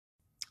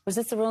Was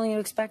this the ruling you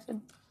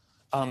expected?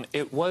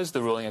 It was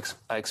the ruling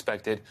I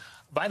expected.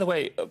 By the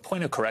way, a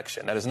point of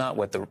correction, that is not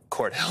what the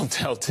court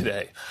held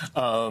today.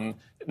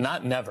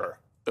 Not never.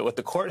 But what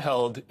the court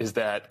held is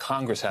that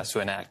Congress has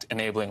to enact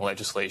enabling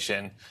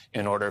legislation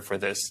in order for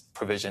this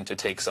provision to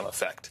take some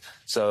effect.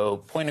 So,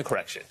 point of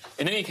correction.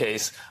 In any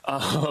case,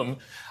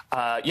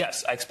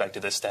 yes, I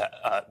expected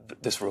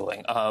this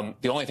ruling.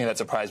 The only thing that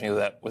surprised me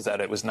was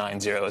that it was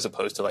 9-0 as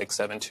opposed to like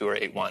 7-2 or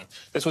 8-1.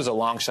 This was a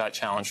long shot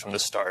challenge from the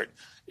start.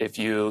 If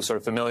you sort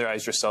of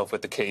familiarize yourself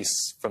with the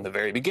case from the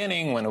very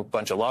beginning, when a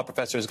bunch of law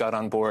professors got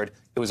on board,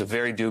 it was a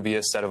very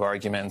dubious set of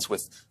arguments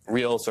with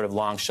real sort of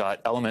long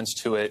shot elements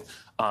to it.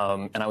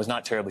 And I was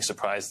not terribly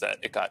surprised that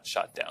it got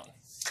shot down.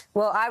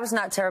 Well, I was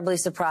not terribly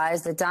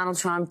surprised that Donald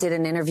Trump did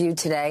an interview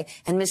today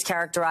and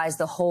mischaracterized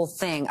the whole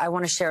thing. I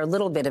want to share a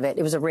little bit of it.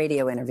 It was a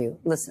radio interview.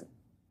 Listen.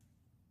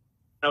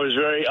 I was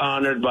very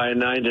honored by a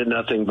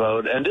 9-0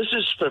 vote. And this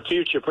is for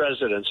future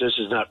presidents. This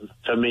is not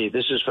for me.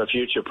 This is for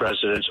future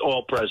presidents,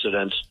 all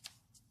presidents.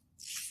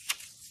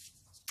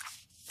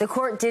 The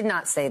court did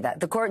not say that.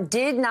 The court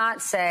did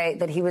not say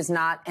that he was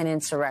not an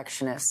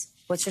insurrectionist.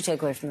 What's your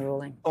takeaway from the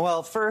ruling?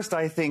 Well, first,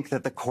 I think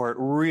that the court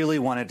really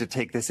wanted to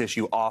take this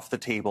issue off the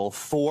table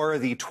for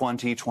the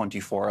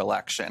 2024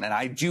 election. And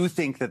I do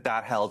think that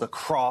that held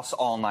across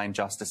all 9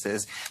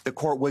 justices. The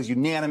court was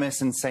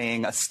unanimous in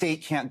saying a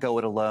state can't go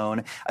it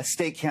alone. A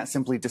state can't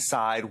simply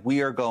decide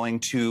we are going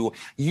to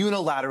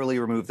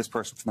unilaterally remove this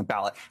person from the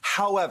ballot.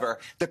 However,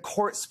 the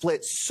court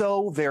split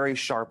so very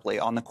sharply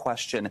on the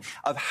question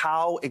of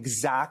how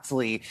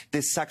exactly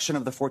this section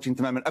of the 14th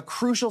Amendment, a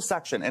crucial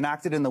section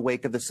enacted in the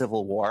wake of the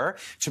Civil War,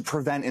 to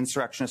prevent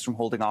insurrectionists from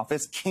holding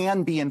office,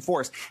 can be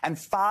enforced. And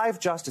 5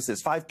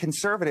 justices, 5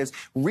 conservatives,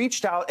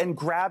 reached out and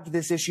grabbed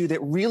this issue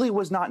that really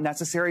was not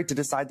necessary to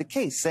decide the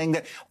case, saying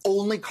that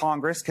only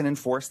Congress can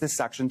enforce this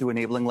section through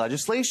enabling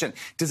legislation.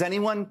 Does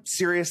anyone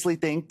seriously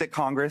think that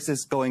Congress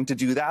is going to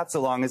do that so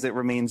long as it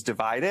remains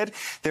divided?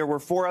 There were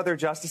 4 other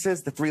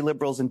justices, the 3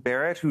 liberals and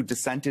Barrett, who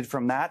dissented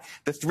from that.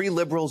 The 3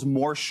 liberals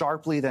more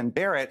sharply than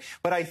Barrett.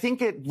 But I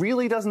think it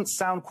really doesn't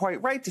sound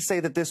quite right to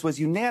say that this was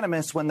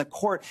unanimous when the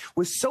court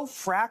was so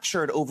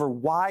fractured over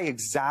why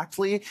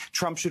exactly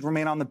Trump should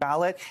remain on the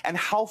ballot and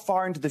how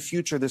far into the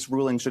future this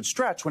ruling should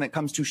stretch when it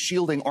comes to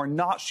shielding or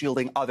not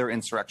shielding other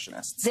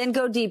insurrectionists. Then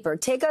go deeper.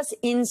 Take us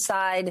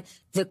inside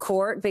the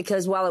court,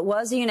 because while it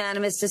was a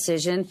unanimous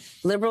decision,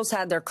 liberals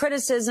had their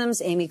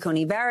criticisms. Amy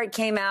Coney Barrett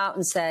came out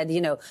and said, you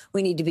know,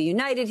 we need to be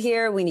united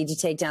here. We need to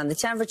take down the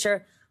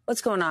temperature.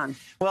 What's going on?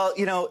 Well,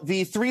 you know,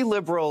 the 3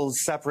 liberals'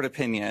 separate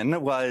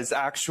opinion was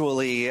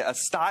actually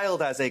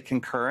styled as a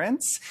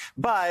concurrence,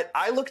 but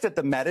I looked at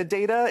the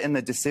metadata in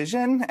the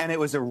decision, and it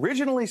was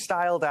originally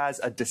styled as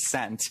a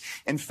dissent.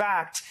 In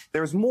fact,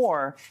 there's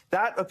more.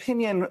 That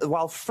opinion,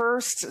 while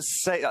first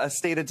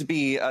stated to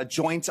be a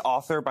joint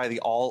author by the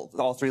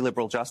all 3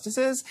 liberal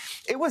justices,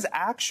 it was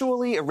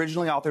actually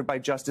originally authored by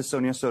Justice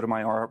Sonia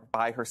Sotomayor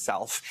by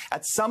herself.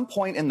 At some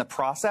point in the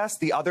process,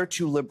 the other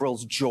 2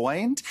 liberals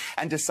joined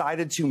and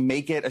decided to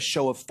make it a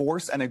show of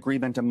force and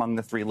agreement among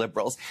the 3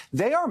 liberals.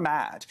 They are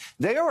mad.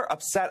 They are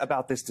upset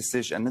about this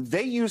decision.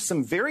 They use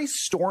some very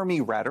stormy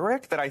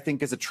rhetoric that I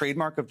think is a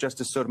trademark of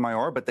Justice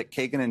Sotomayor, but that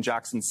Kagan and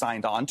Jackson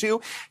signed on to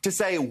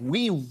say,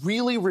 we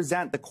really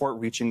resent the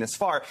court reaching this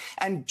far.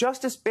 And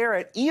Justice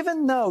Barrett,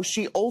 even though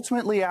she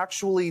ultimately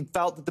actually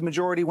felt that the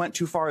majority went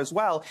too far as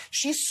well,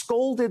 she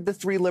scolded the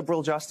 3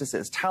 liberal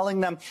justices, telling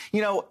them,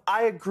 you know,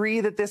 I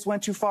agree that this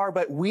went too far,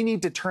 but we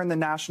need to turn the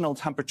national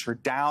temperature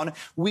down.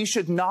 We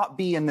should not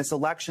be in this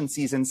election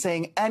season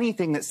saying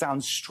anything that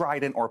sounds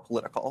strident or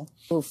political.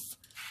 Oof.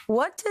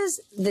 What does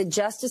the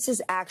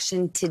justices'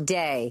 action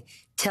today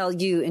tell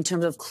you in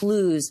terms of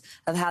clues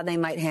of how they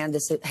might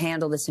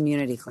handle this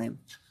immunity claim?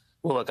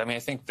 Well, look, I mean, I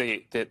think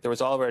there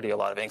was already a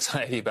lot of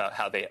anxiety about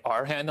how they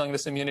are handling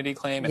this immunity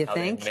claim and how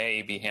they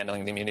may be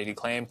handling the immunity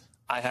claim.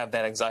 I have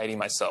that anxiety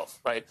myself,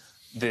 right?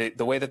 The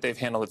way that they've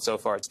handled it so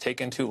far, it's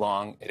taken too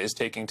long. It is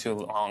taking too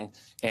long.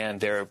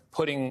 And they're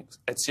putting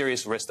at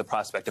serious risk the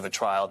prospect of a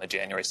trial in the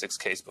January 6th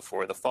case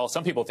before the fall.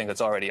 Some people think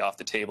it's already off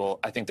the table.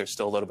 I think there's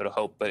still a little bit of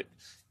hope, but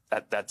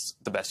that's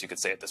the best you could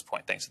say at this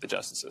point, thanks to the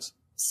justices.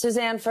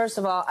 Suzanne, first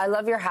of all, I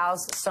love your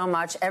house so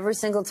much. Every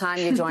single time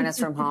you join us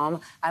from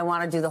home, I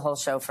want to do the whole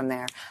show from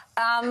there.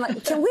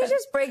 Can we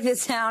just break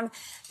this down?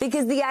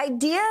 Because the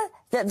idea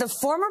that the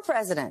former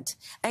president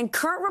and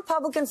current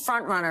Republican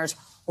frontrunners,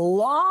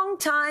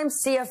 longtime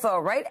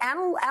CFO, right?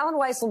 Alan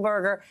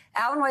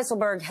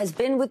Weisselberg has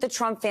been with the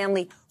Trump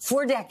family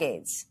for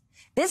decades.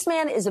 This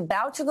man is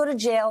about to go to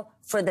jail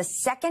for the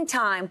 2nd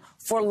time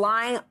for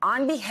lying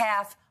on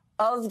behalf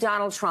of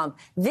Donald Trump.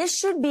 This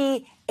should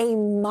be a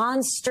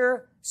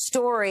monster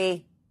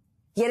story,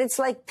 yet it's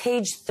like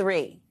page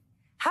 3.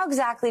 How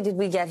exactly did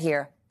we get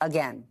here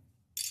again?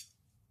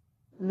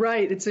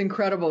 Right. It's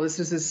incredible. This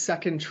is his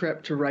 2nd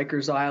trip to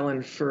Rikers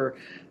Island for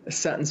a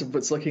sentence of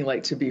what's looking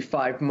like to be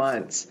 5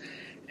 months.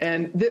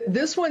 And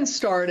this one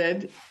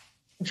started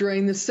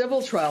during the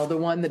civil trial, the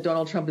one that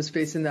Donald Trump is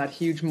facing that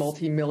huge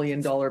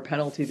multi-million-dollar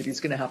penalty that he's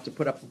going to have to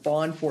put up a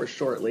bond for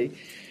shortly.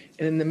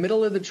 And in the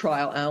middle of the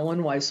trial,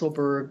 Alan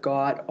Weisselberg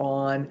got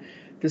on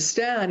the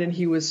stand and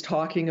he was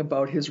talking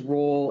about his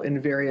role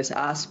in various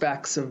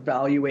aspects of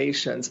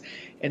valuations.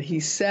 And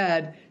he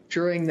said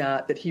during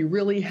that he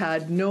really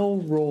had no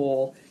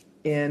role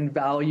in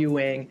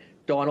valuing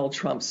Donald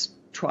Trump's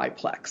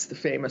triplex, the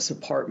famous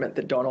apartment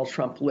that Donald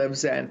Trump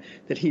lives in,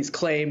 that he's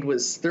claimed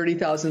was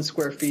 30,000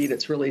 square feet.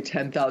 It's really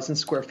 10,000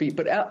 square feet.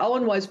 But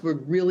Alan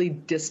Weisselberg really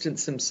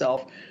distanced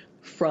himself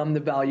from the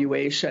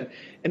valuation.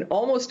 And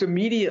almost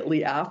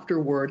immediately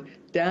afterward,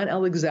 Dan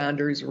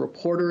Alexander, he's a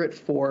reporter at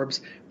Forbes,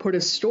 put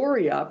a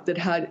story up that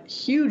had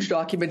huge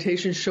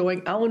documentation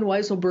showing Alan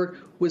Weisselberg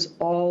was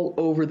all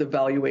over the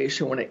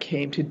valuation when it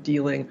came to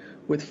dealing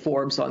with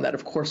Forbes on that.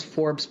 Of course,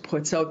 Forbes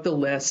puts out the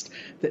list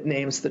that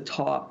names the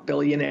top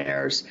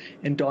billionaires,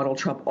 and Donald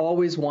Trump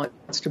always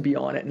wants to be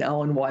on it, and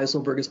Alan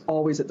Weisselberg is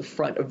always at the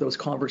front of those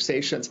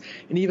conversations.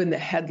 And even the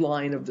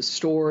headline of the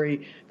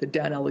story that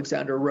Dan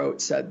Alexander wrote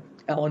said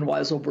Alan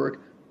Weisselberg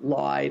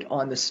lied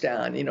on the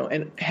stand,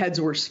 and heads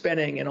were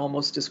spinning, and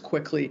almost as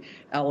quickly,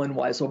 Alan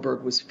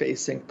Weisselberg was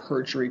facing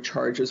perjury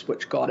charges,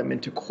 which got him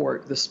into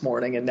court this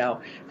morning and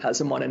now has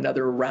him on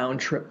another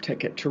round-trip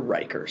ticket to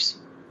Rikers.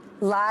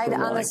 Lied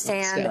on the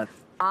stand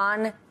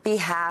on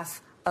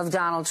behalf of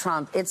Donald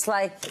Trump. It's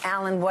like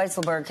Alan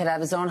Weisselberg could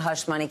have his own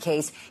hush money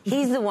case.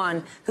 He's the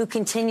one who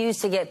continues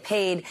to get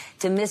paid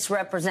to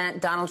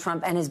misrepresent Donald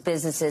Trump and his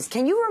businesses.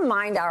 Can you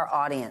remind our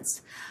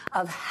audience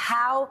of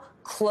how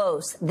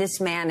close this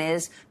man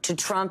is to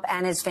Trump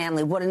and his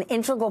family, what an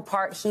integral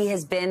part he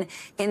has been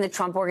in the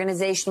Trump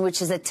Organization,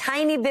 which is a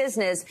tiny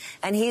business,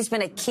 and he's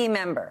been a key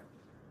member?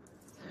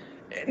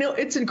 No,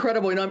 it's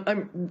incredible. And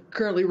I'm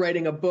currently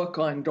writing a book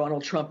on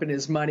Donald Trump and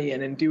his money.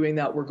 And in doing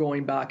that, we're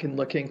going back and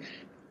looking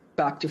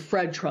back to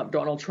Fred Trump,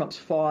 Donald Trump's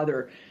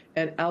father.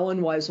 And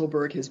Alan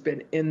Weisselberg has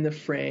been in the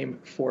frame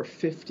for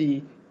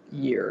 50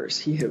 years.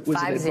 He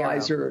was an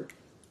advisor.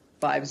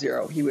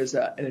 5-0. He was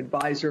an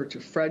advisor to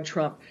Fred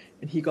Trump,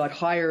 and he got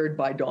hired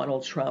by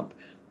Donald Trump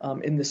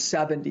in the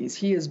 70s.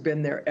 He has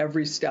been there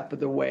every step of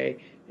the way,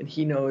 and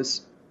he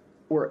knows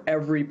where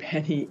every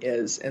penny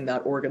is in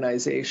that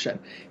organization.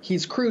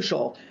 He's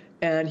crucial,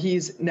 and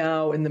he's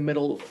now in the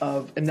middle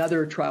of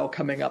another trial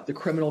coming up, the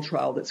criminal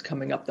trial that's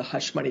coming up, the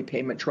hush money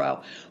payment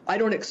trial. I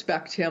don't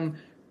expect him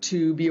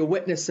to be a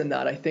witness in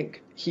that. I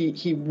think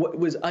he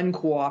was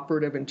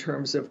uncooperative in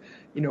terms of,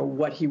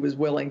 what he was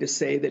willing to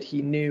say that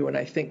he knew. And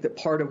I think that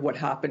part of what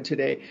happened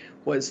today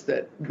was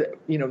that,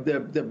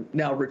 the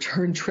now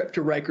return trip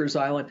to Rikers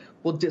Island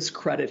will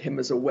discredit him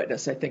as a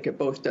witness. I think it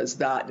both does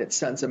that, and it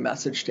sends a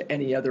message to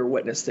any other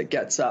witness that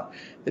gets up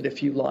that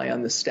if you lie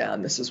on the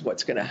stand, this is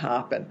what's going to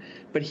happen.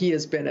 But he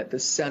has been at the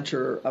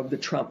center of the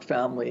Trump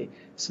family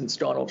since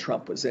Donald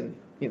Trump was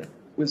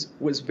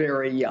was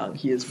very young.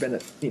 He has been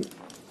at the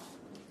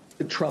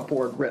Trump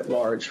org writ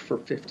large for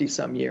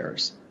 50-some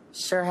years.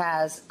 Sure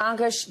has.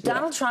 Ankush,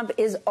 Donald Trump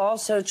is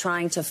also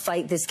trying to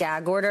fight this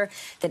gag order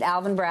that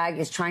Alvin Bragg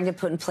is trying to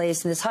put in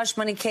place in this hush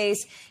money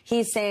case.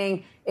 He's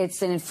saying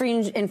it's an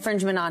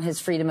infringement on his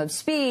freedom of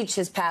speech.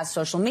 His past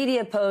social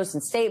media posts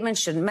and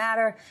statements shouldn't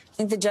matter.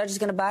 Think the judge is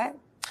going to buy it?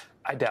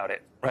 I doubt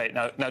it. Right.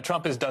 Now,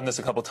 Trump has done this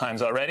a couple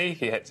times already.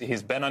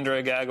 He's been under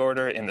a gag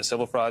order in the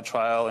civil fraud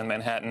trial in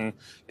Manhattan.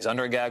 He's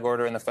under a gag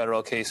order in the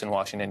federal case in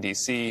Washington,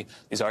 D.C.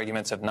 These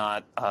arguments have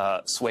not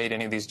swayed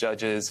any of these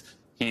judges.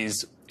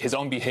 His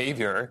own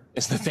behavior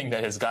is the thing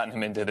that has gotten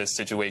him into this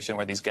situation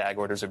where these gag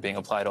orders are being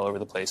applied all over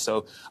the place.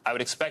 So I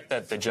would expect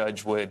that the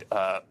judge would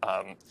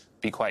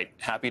be quite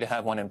happy to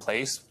have one in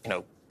place,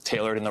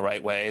 tailored in the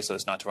right way so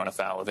as not to run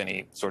afoul of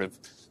any sort of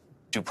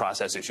due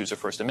process issues or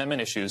First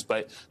Amendment issues.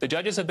 But the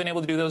judges have been able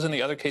to do those in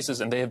the other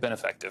cases, and they have been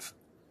effective.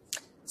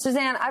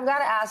 Suzanne, I've got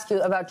to ask you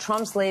about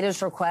Trump's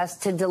latest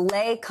request to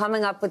delay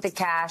coming up with the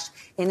cash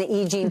in the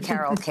E. Jean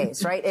Carroll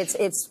case, right?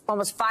 It's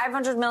almost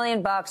 $500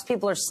 million.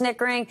 People are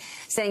snickering,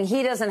 saying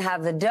he doesn't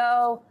have the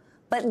dough.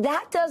 But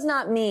that does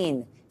not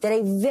mean that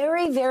a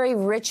very, very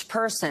rich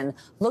person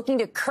looking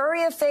to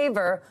curry a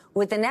favor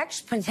with the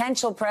next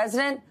potential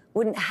president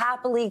wouldn't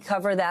happily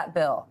cover that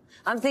bill.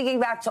 I'm thinking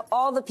back to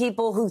all the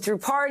people who threw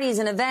parties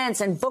and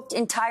events and booked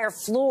entire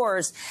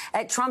floors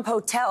at Trump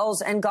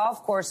hotels and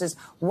golf courses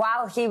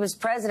while he was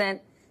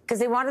president because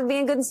they wanted to be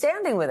in good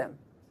standing with him.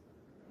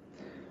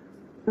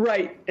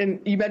 Right.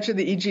 And you mentioned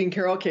the E. Jean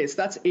Carroll case.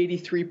 That's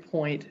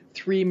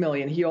 $83.3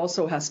 million. He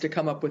also has to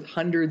come up with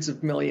hundreds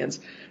of millions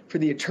for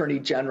the Attorney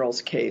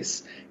General's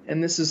case.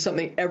 And this is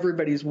something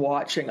everybody's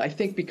watching. I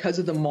think because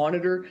of the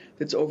monitor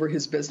that's over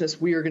his business,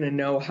 we are going to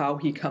know how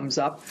he comes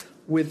up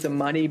with the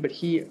money. But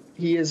he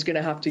is going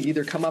to have to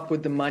either come up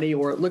with the money,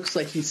 or it looks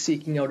like he's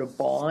seeking out a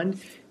bond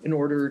in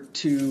order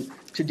to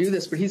do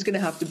this. But he's going to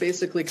have to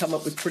basically come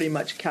up with pretty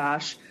much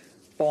cash,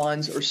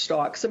 bonds, or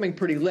stock, something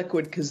pretty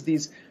liquid, because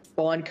these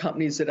bond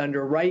companies that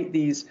underwrite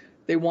these,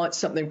 they want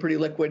something pretty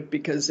liquid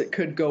because it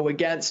could go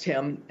against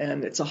him,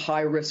 and it's a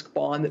high-risk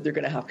bond that they're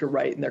going to have to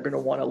write, and they're going to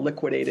want to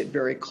liquidate it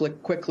very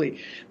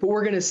quickly. But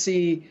we're going to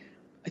see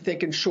I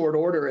think in short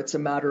order, it's a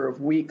matter of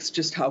weeks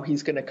just how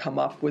he's going to come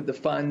up with the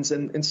funds.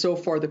 And so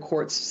far, the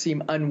courts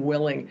seem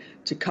unwilling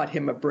to cut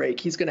him a break.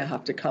 He's going to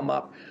have to come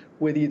up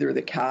with either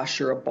the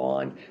cash or a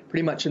bond,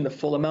 pretty much in the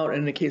full amount. And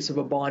in the case of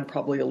a bond,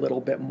 probably a little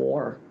bit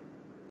more.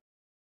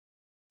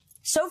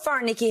 So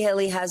far, Nikki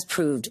Haley has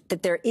proved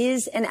that there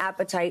is an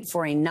appetite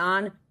for a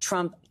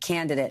non-Trump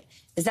candidate.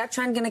 Is that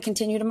trend going to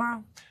continue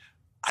tomorrow?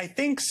 I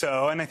think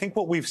so. And I think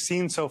what we've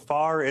seen so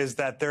far is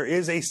that there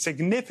is a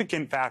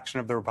significant faction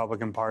of the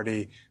Republican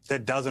Party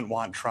that doesn't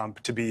want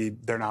Trump to be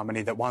their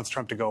nominee, that wants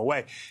Trump to go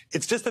away.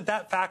 It's just that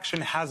that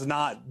faction has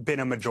not been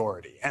a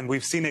majority. And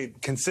we've seen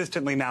it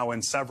consistently now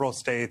in several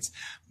states.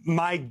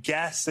 My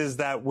guess is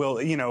that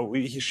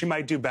she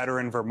might do better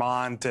in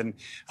Vermont and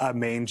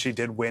Maine. She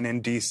did win in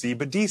D.C.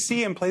 But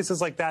D.C. and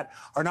places like that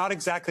are not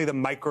exactly the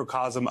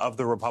microcosm of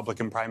the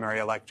Republican primary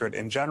electorate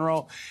in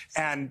general.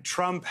 And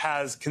Trump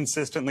has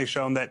consistently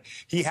shown that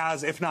he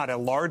has, if not a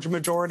large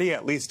majority,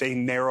 at least a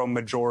narrow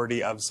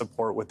majority of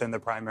support within the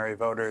primary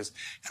voters.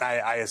 And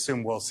I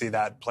assume we'll see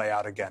that play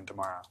out again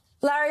tomorrow.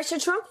 Larry, should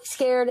Trump be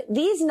scared?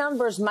 These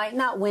numbers might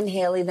not win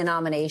Haley the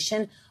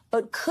nomination,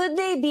 but could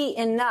they be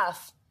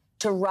enough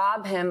to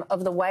rob him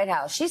of the White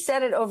House? She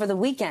said it over the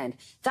weekend.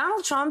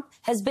 Donald Trump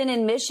has been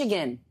in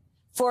Michigan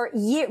for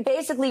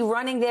basically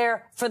running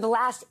there for the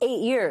last 8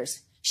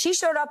 years. She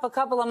showed up a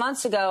couple of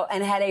months ago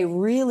and had a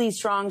really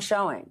strong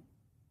showing.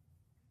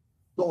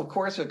 Well, of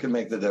course it can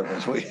make the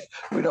difference.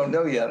 We don't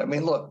know yet. I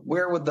mean, look,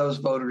 where would those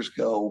voters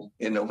go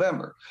in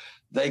November?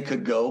 They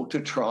could go to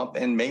Trump,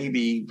 and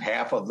maybe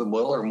half of them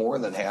will, or more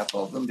than half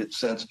of them,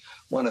 since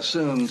one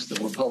assumes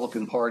the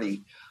Republican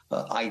Party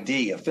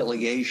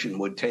affiliation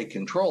would take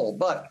control.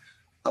 But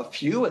a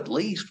few at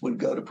least would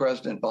go to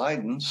President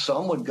Biden.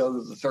 Some would go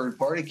to the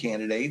third-party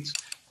candidates.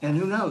 And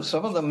who knows,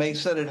 some of them may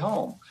sit at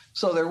home.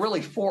 So there are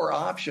really four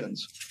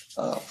options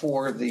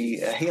for the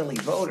Haley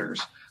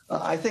voters.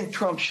 I think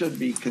Trump should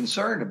be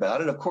concerned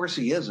about it. Of course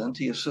he isn't.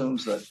 He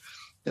assumes that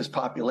his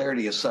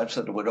popularity is such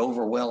that it would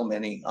overwhelm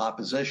any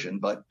opposition.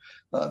 But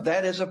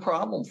that is a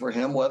problem for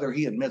him, whether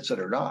he admits it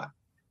or not.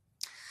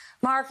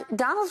 Mark,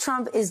 Donald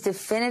Trump is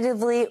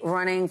definitively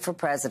running for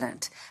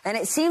president. And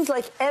it seems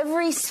like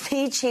every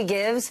speech he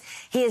gives,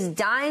 he is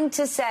dying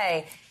to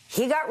say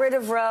he got rid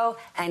of Roe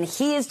and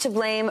he is to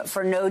blame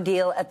for no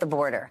deal at the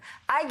border.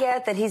 I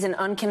get that he's an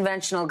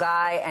unconventional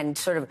guy and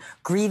sort of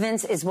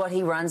grievance is what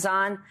he runs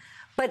on.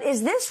 But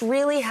is this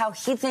really how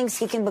he thinks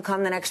he can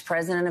become the next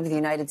president of the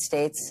United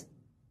States?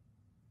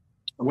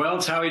 Well,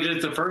 it's how he did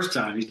it the first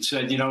time. He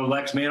said,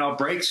 elect me and I'll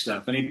break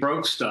stuff. And he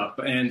broke stuff.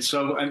 And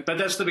so, but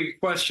that's the big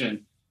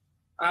question.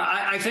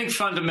 I think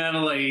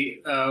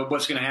fundamentally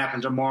what's going to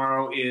happen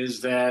tomorrow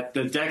is that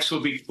the decks will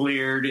be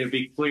cleared. It'll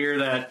be clear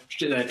that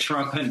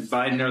Trump and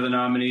Biden are the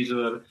nominees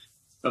of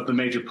the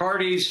major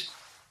parties.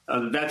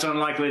 That's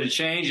unlikely to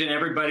change, and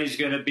everybody's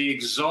going to be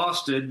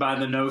exhausted by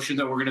the notion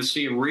that we're going to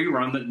see a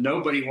rerun that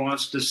nobody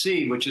wants to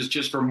see, which is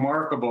just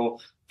remarkable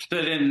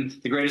that in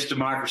the greatest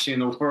democracy in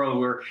the world,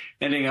 we're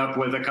ending up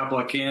with a couple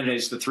of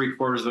candidates that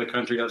 3/4 of the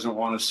country doesn't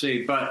want to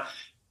see. But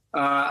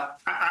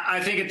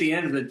I think at the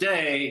end of the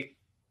day,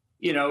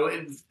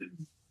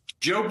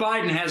 Joe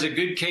Biden has a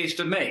good case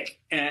to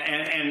make,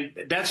 and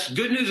that's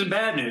good news and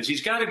bad news.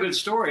 He's got a good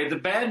story. The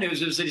bad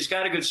news is that he's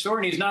got a good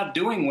story and he's not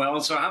doing well.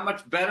 And so how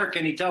much better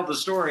can he tell the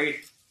story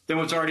than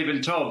what's already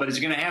been told? But he's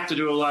going to have to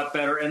do a lot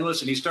better. And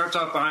listen, he starts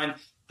off behind.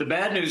 The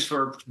bad news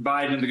for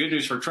Biden and the good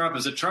news for Trump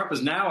is that Trump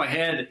is now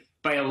ahead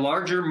by a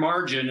larger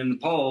margin in the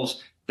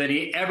polls than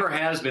he ever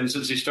has been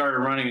since he started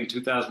running in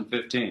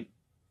 2015.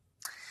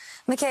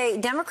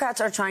 McKay, Democrats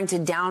are trying to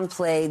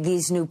downplay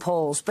these new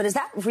polls, but is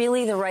that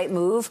really the right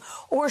move?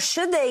 Or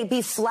should they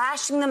be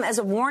flashing them as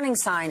a warning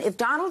sign? If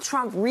Donald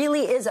Trump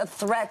really is a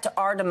threat to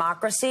our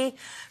democracy,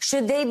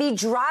 should they be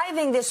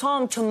driving this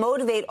home to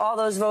motivate all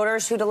those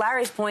voters who, to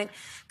Larry's point,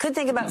 could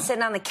think about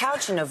sitting on the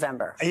couch in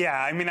November? Yeah,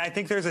 I mean, I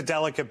think there's a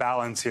delicate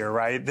balance here,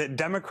 right? That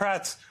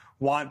Democrats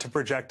want to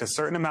project a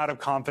certain amount of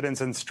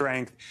confidence and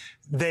strength.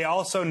 They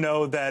also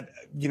know that,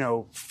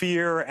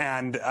 fear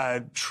and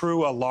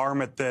true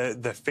alarm at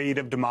the fate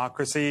of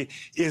democracy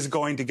is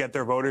going to get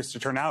their voters to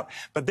turn out.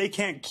 But they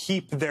can't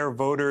keep their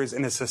voters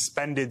in a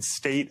suspended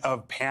state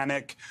of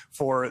panic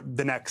for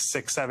the next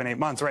 6, 7, 8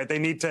 months, right? They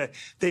need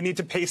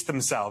to pace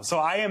themselves. So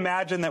I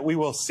imagine that we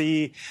will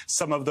see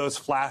some of those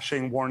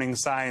flashing warning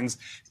signs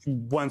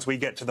once we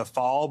get to the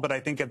fall. But I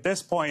think at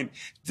this point,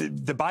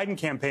 the Biden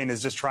campaign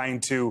is just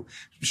trying to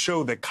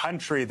show the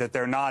country that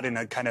they're not in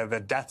a kind of a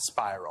death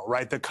spiral,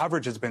 right? The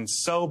coverage has been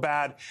so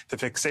bad, the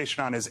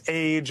fixation on his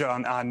age,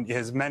 on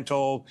his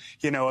mental,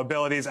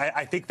 abilities.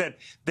 I think that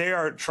they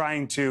are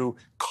trying to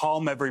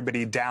calm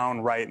everybody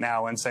down right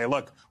now and say,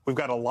 look, we've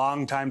got a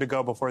long time to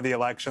go before the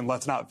election.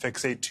 Let's not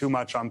fixate too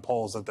much on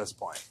polls at this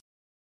point.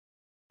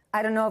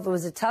 I don't know if it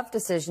was a tough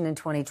decision in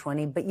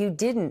 2020, but you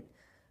didn't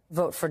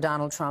vote for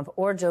Donald Trump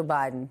or Joe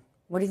Biden.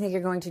 What do you think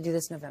you're going to do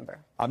this November?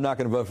 I'm not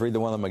going to vote for either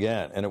one of them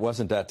again, and it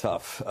wasn't that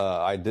tough.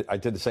 I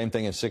did the same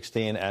thing in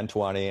 16 and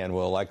 20, and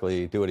will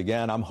likely do it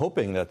again. I'm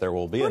hoping that there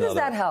will be another. How does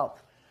that help?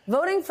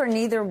 Voting for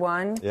neither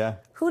one,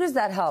 who does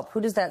that help?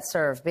 Who does that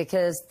serve?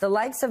 Because the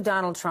likes of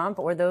Donald Trump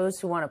or those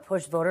who want to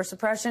push voter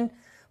suppression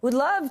would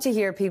love to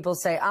hear people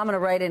say, I'm going to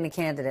write in a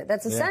candidate.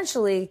 That's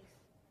essentially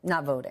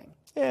not voting.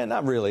 Yeah,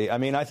 not really. I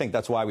mean, I think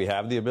that's why we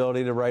have the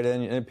ability to write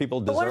in. And people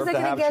deserve to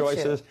have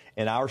choices.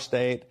 In our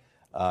state,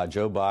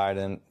 Joe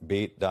Biden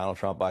beat Donald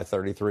Trump by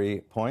 33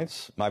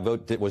 points. My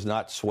vote was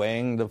not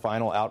swaying the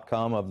final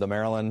outcome of the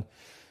Maryland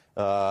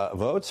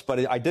votes,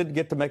 but I did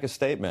get to make a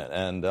statement.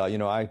 And, you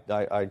know,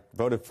 I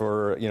voted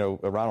for, you know,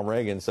 Ronald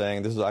Reagan,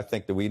 saying I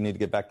think that we need to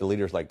get back to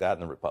leaders like that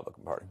in the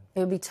Republican Party. It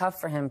would be tough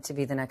for him to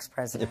be the next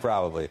president. Yeah,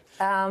 probably.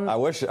 I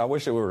wish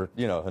it were,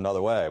 you know,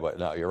 another way, but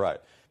no, you're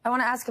right. I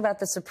want to ask about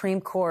the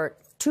Supreme Court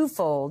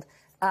twofold.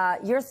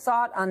 Your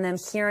thought on them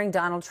hearing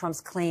Donald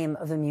Trump's claim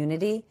of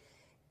immunity.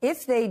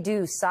 If they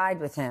do side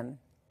with him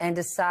and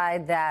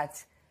decide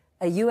that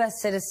a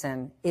U.S.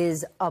 citizen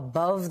is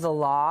above the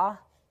law,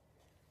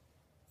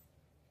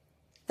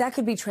 that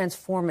could be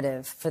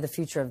transformative for the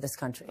future of this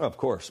country. Of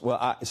course.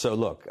 Well, so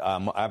look,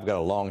 I've got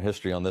a long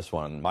history on this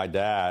one. My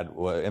dad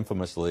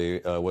infamously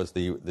was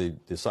the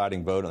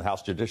deciding vote on the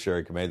House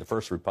Judiciary Committee, the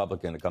first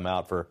Republican to come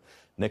out for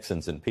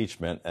Nixon's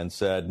impeachment, and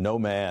said no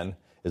man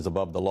is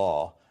above the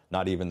law,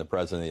 not even the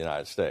President of the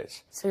United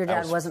States. So your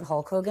dad wasn't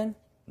Hulk Hogan?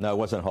 No, it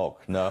wasn't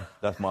Hulk. No,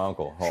 that's my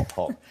uncle,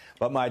 Hulk.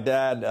 But my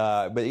dad,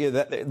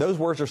 those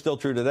words are still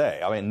true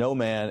today. I mean, no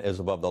man is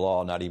above the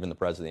law, not even the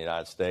President of the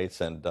United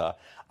States. And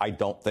I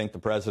don't think the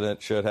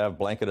president should have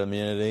blanket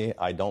immunity.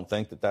 I don't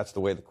think that that's the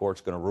way the court's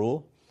going to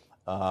rule.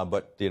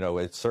 But, you know,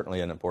 it's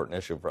certainly an important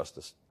issue for us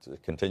to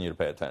continue to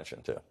pay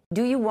attention to.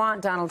 Do you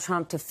want Donald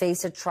Trump to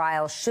face a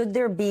trial? Should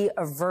there be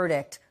a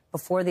verdict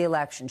before the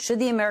election? Should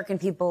the American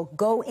people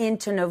go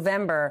into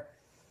November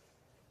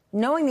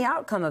knowing the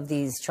outcome of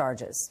these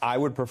charges? I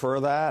would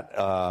prefer that.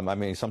 I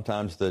mean,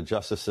 sometimes the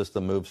justice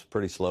system moves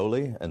pretty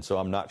slowly, and so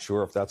I'm not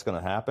sure if that's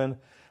going to happen.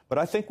 But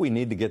I think we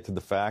need to get to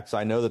the facts.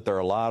 I know that there are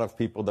a lot of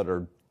people that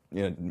are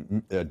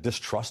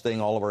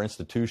distrusting all of our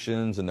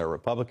institutions, and there are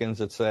Republicans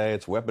that say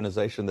it's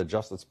weaponization of the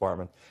Justice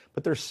Department.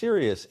 But there's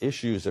serious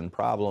issues and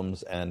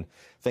problems and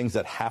things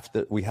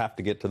that we have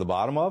to get to the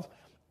bottom of,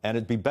 and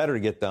it'd be better to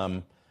get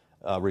them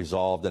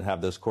resolved and have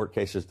those court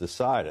cases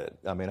decided.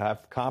 I mean, I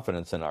have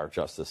confidence in our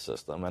justice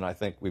system, and I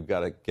think we've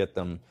got to get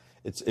them.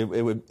 It's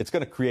going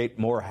to create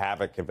more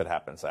havoc if it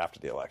happens after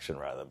the election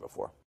rather than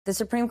before. The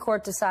Supreme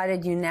Court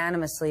decided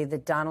unanimously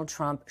that Donald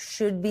Trump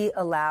should be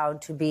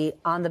allowed to be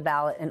on the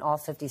ballot in all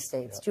 50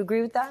 states. Do you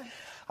agree with that?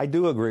 I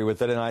do agree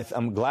with it, and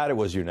I'm glad it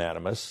was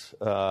unanimous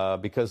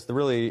because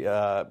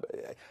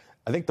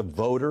I think the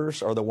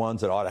voters are the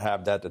ones that ought to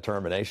have that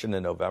determination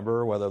in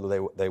November, whether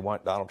they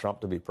want Donald Trump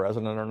to be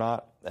president or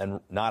not, and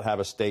not have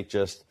a state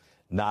just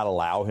not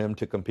allow him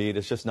to compete.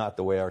 It's just not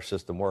the way our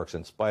system works.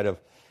 In spite of,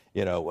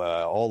 you know,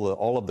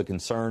 all of the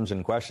concerns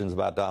and questions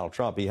about Donald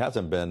Trump, he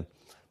hasn't been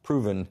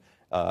proven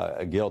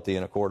guilty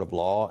in a court of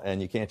law,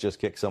 and you can't just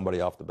kick somebody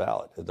off the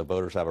ballot. The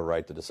voters have a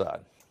right to decide.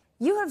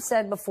 You have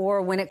said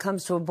before, when it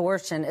comes to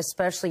abortion,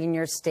 especially in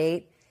your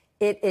state,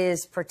 it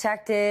is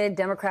protected.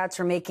 Democrats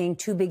are making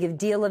too big of a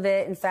deal of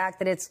it. In fact,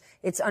 that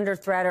it's under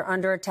threat or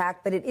under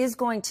attack, but it is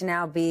going to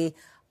now be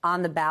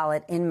on the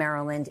ballot in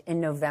Maryland in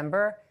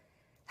November.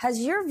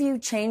 Has your view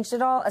changed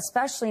at all,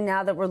 especially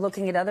now that we're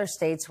looking at other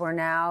states where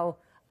now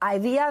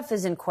IVF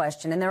is in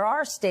question, and there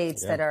are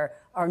states that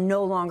are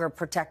no longer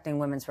protecting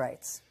women's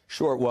rights?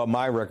 Sure. Well,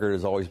 my record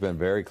has always been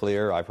very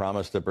clear. I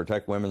promised to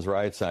protect women's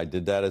rights. I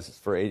did that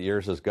for 8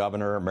 years as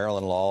governor.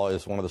 Maryland law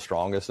is one of the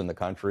strongest in the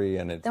country,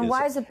 and then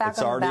why is it back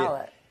on the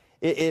ballot?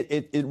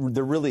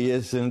 There really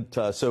isn't.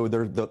 So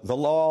the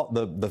law,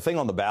 the thing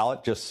on the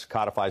ballot just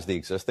codifies the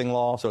existing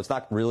law. So it's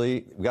not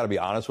really, we've got to be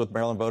honest with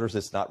Maryland voters,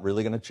 it's not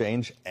really going to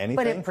change anything.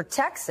 But it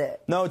protects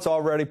it. No, it's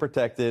already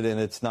protected, and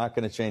it's not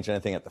going to change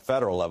anything at the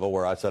federal level,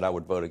 where I said I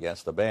would vote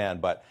against the ban.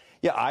 But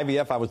yeah,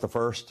 IVF, I was the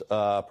first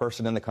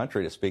person in the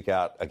country to speak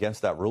out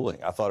against that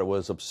ruling. I thought it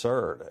was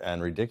absurd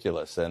and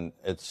ridiculous, and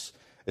it's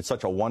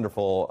such a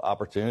wonderful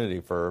opportunity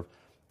for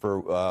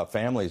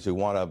families who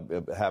want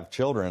to have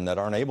children that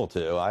aren't able to.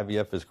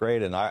 IVF is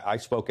great, and I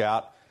spoke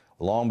out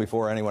long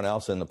before anyone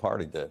else in the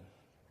party did.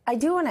 I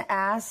do want to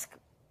ask,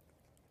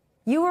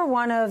 you were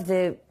one of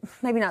the,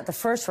 maybe not the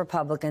first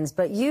Republicans,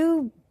 but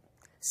you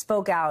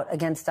spoke out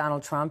against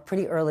Donald Trump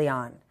pretty early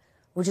on,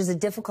 which is a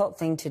difficult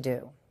thing to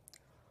do.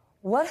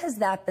 What has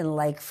that been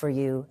like for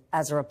you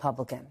as a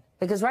Republican?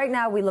 Because right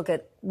now we look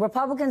at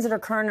Republicans that are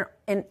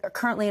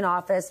currently in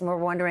office, and we're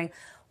wondering,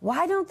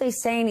 why don't they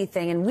say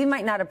anything? And we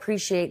might not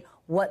appreciate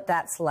what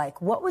that's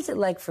like. What was it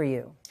like for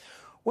you?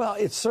 Well,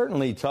 it's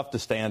certainly tough to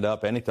stand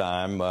up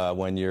anytime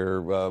when you're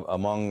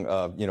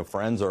among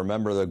friends or a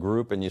member of the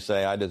group, and you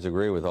say, I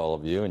disagree with all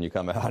of you, and you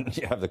come out and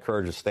you have the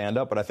courage to stand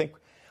up. But I think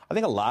a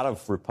lot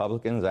of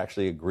Republicans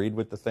actually agreed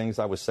with the things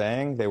I was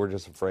saying. They were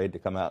just afraid to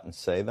come out and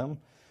say them.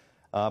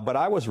 But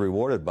I was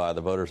rewarded by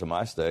the voters of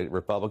my state,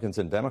 Republicans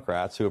and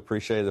Democrats, who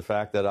appreciated the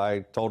fact that I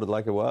told it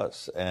like it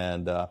was.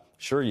 And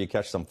sure, you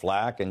catch some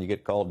flack and you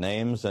get called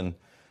names,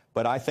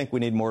 but I think we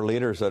need more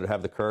leaders that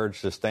have the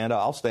courage to stand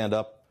up. I'll stand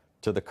up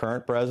to the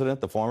current president,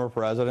 the former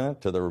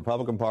president, to the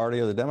Republican Party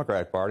or the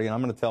Democratic Party, and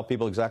I'm going to tell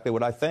people exactly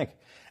what I think.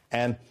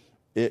 And,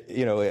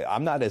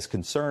 I'm not as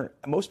concerned.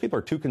 Most people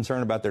are too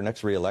concerned about their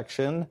next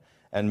reelection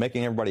and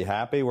making everybody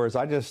happy, whereas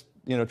I just,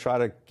 try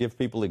to give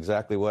people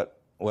exactly what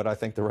I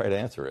think the right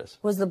answer is.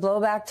 Was the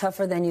blowback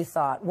tougher than you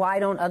thought? Why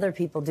don't other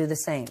people do the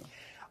same?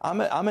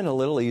 I'm in a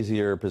little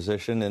easier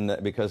position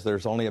because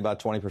there's only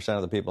about 20%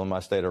 of the people in my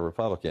state are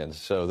Republicans.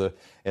 So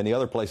in the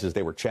other places,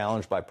 they were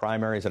challenged by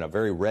primaries in a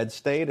very red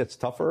state. It's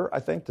tougher, I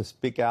think, to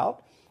speak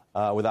out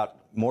without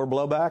more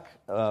blowback.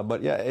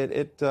 But yeah,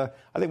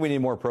 I think we need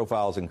more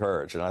profiles and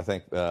courage. And I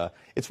think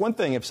it's one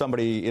thing if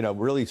somebody,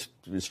 really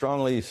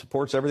strongly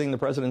supports everything the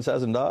president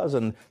says and does,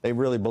 and they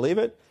really believe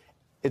it.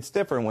 It's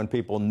different when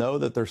people know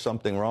that there's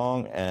something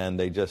wrong and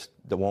they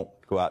won't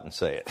go out and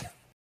say it.